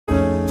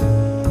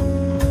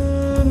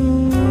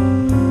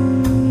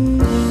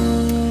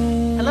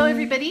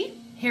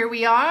here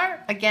we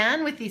are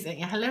again with these.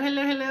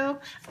 Hello.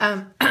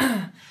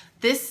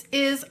 This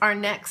is our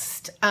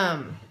next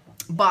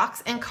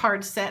box and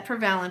card set for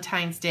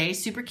Valentine's Day.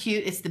 Super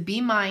cute. It's the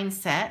Be Mine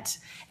set.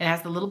 It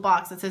has the little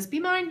box that says, be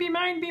mine, be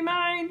mine, be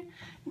mine.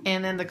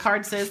 And then the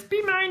card says,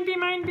 be mine, be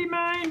mine, be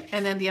mine.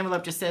 And then the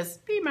envelope just says,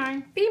 be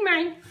mine, be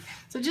mine.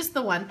 So just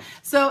the one.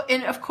 So,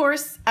 and of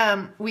course,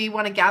 we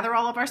want to gather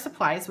all of our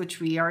supplies,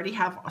 which we already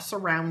have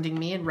surrounding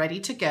me and ready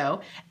to go.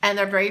 And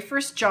our very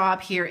first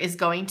job here is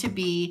going to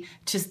be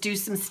to do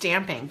some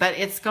stamping, but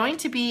it's going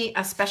to be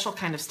a special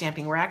kind of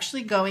stamping. We're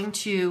actually going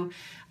to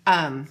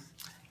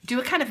do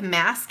a kind of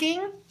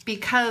masking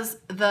because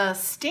the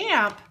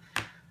stamp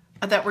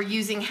that we're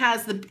using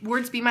has the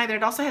words Be Mine, but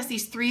it also has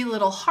these 3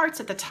 little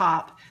hearts at the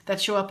top that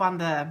show up on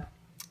the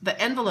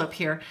envelope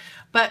here.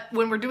 But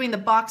when we're doing the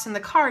box and the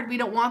card, we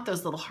don't want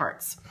those little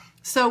hearts.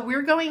 So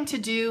we're going to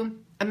do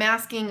a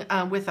masking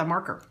with a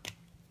marker.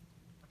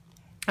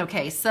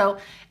 Okay, so,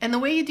 and the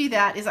way you do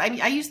that is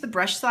I use the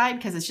brush side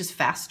because it's just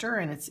faster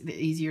and it's the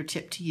easier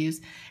tip to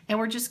use. And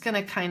we're just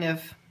gonna kind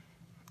of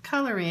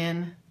color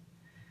in,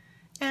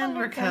 and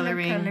we're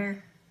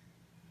coloring.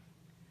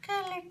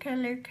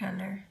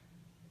 Color.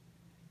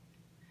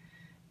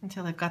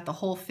 Until I've got the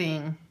whole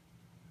thing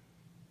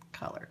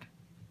colored.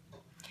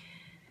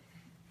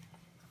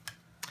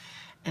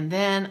 And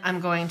then I'm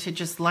going to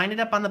just line it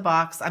up on the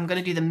box. I'm going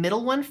to do the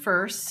middle one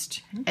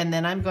first, and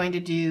then I'm going to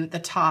do the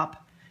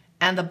top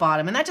and the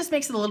bottom. And that just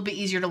makes it a little bit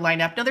easier to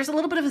line up. Now there's a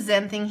little bit of a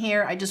Zen thing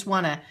here. I just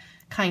want to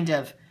kind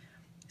of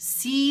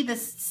see the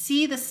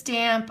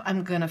stamp.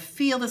 I'm going to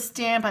feel the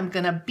stamp. I'm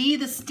going to be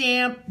the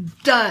stamp.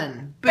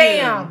 Done. Boom.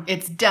 Bam.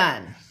 It's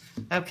done.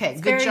 Okay,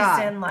 it's good very job.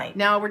 Zen-like.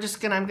 Now we're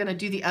just I'm going to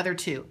do the other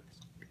 2.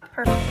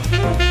 Perfect.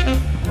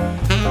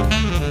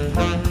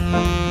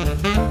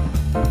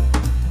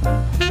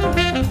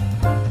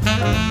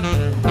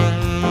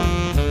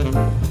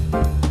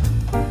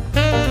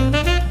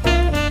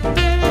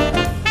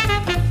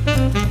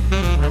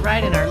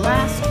 Right in our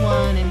last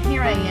one, and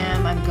here I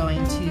am. I'm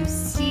going to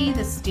see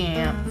the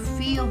stamp,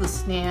 feel the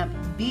stamp,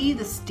 be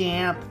the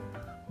stamp.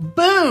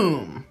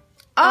 Boom!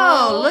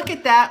 Oh, look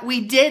at that.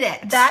 We did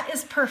it. That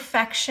is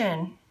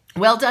perfection.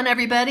 Well done,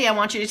 everybody. I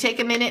want you to take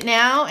a minute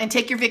now and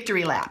take your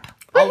victory lap.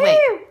 Oh, wait.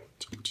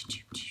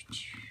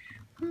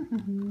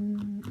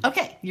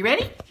 Okay, you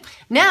ready?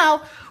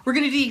 Now, we're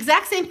going to do the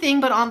exact same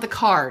thing, but on the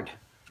card.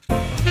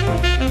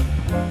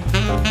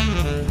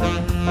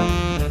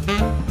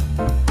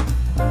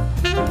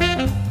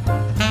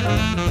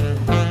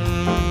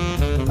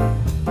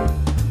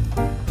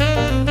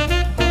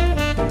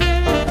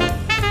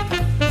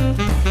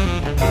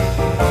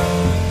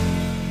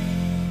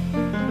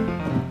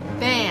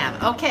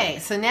 Okay,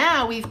 so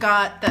now we've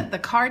got the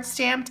card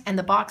stamped and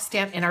the box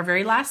stamped, and our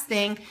very last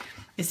thing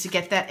is to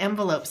get that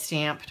envelope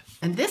stamped.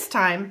 And this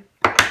time,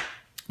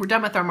 we're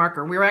done with our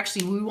marker. We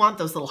want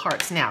those little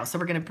hearts now. So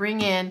we're gonna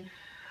bring in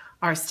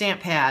our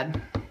stamp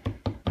pad,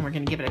 and we're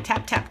gonna give it a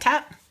tap, tap,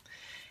 tap.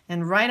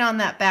 And right on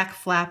that back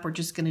flap, we're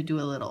just gonna do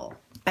a little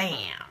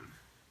bam,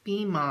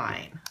 Be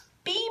Mine.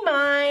 Be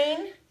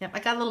mine. Yep, I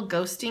got a little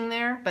ghosting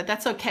there, but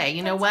that's okay.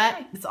 You know what?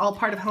 Okay. It's all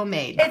part of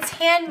homemade. It's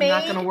handmade. I'm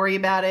not going to worry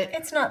about it.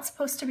 It's not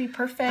supposed to be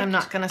perfect. I'm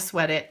not going to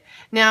sweat it.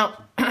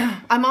 Now,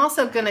 I'm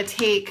also going to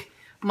take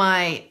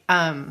my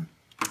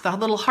the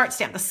little heart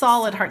stamp, the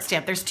solid heart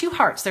stamp. There's 2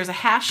 hearts. There's a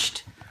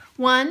hashed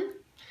one,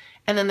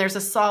 and then there's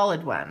a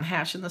solid one,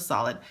 hash and the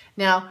solid.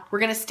 Now, we're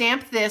going to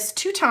stamp this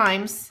 2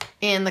 times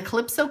in the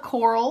Calypso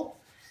Coral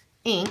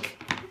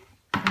ink,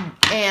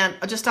 and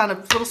just on a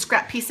little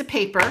scrap piece of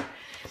paper.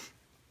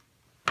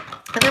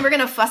 And then we're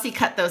going to fussy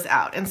cut those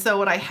out. And so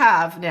what I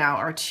have now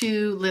are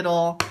 2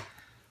 little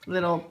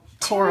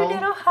coral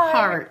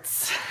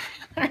hearts.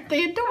 Aren't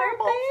they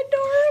adorable? Aren't they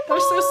adorable? They're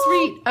so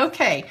sweet.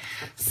 Okay,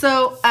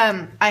 so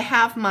I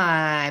have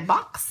my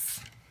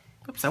box.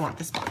 Oops, I want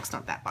this box,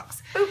 not that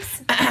box.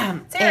 Oops.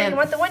 Sarah, you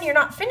want the one you're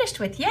not finished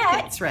with yet.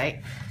 That's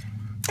right.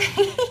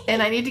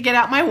 And I need to get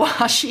out my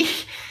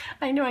washi.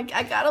 I know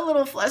I got a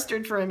little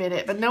flustered for a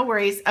minute, but no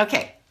worries.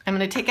 Okay. I'm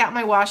going to take out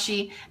my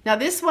washi. Now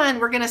this one,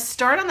 we're going to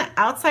start on the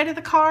outside of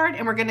the card,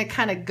 and we're going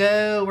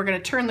to we're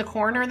going to turn the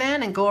corner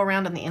then and go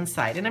around on the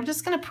inside. And I'm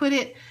just going to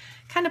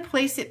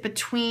place it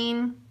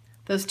between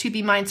those 2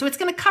 Be Mine. So it's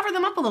going to cover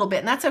them up a little bit,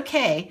 and that's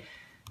okay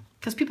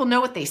because people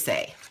know what they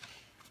say.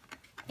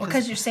 Well,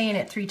 because you're saying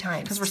it 3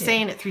 times. Because we're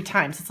saying it 3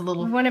 times. It's a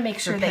little We want to make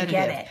sure they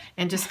get it.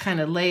 And just kind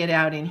of lay it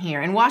out in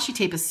here. And washi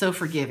tape is so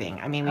forgiving.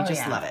 I mean, we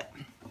just love it.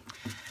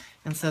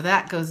 And so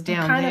that goes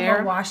down there. I'm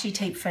kind of a washi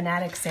tape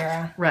fanatic,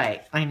 Sarah.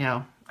 Right, I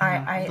know.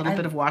 A little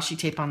bit of washi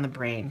tape on the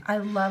brain. I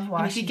love washi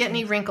tape. If you get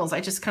any wrinkles,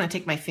 I just kind of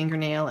take my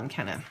fingernail and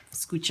kind of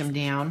scooch them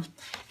down.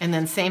 And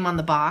then same on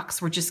the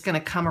box. We're just going to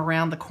come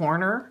around the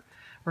corner.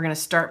 We're going to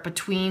start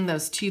between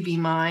those 2 Be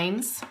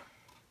Mines.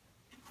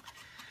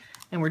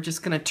 And we're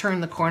just going to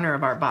turn the corner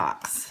of our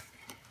box.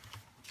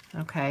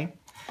 Okay,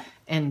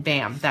 and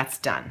bam, that's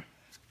done.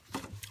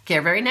 Okay,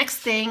 our very next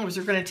thing is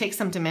we're going to take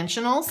some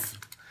dimensionals.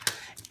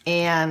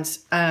 And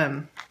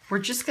we're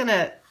just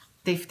gonna,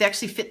 they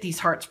actually fit these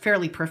hearts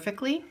fairly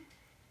perfectly.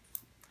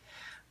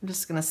 I'm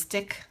just gonna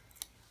stick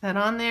that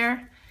on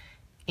there,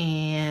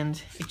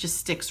 and it just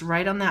sticks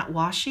right on that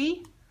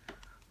washi.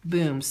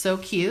 Boom, so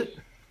cute.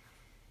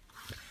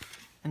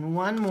 And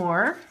one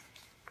more.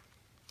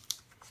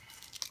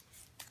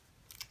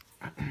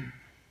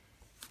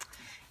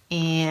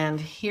 And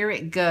here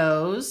it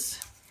goes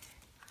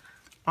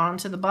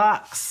onto the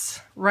box,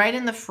 right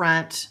in the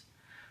front,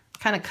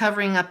 kind of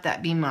covering up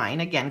that Be Mine,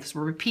 again, because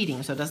we're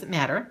repeating, so it doesn't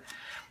matter.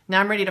 Now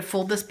I'm ready to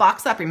fold this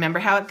box up. Remember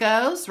how it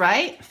goes,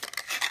 right?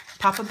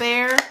 Papa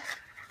Bear,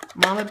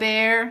 Mama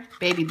Bear,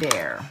 Baby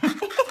Bear.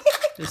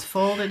 Just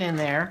fold it in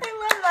there.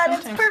 I love that.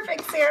 It's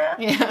perfect, Sarah.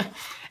 Yeah.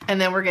 And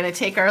then we're going to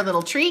take our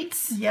little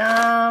treats.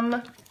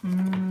 Yum.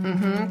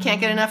 Can't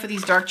get enough of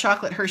these dark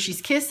chocolate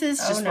Hershey's Kisses.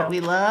 Just no. what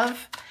we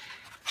love.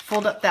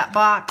 Fold up that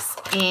box,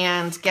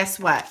 and guess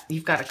what?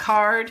 You've got a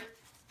card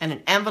and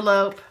an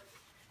envelope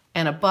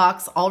and a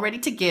box all ready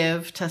to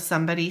give to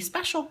somebody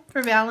special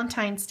for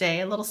Valentine's Day.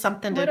 A little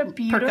something What a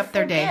to perk up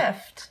their day.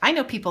 gift. I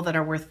know people that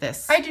are worth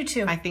this. I do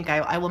too. I think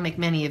I will make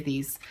many of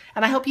these.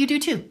 And I hope you do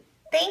too.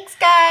 Thanks,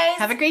 guys.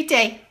 Have a great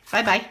day.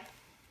 Bye-bye.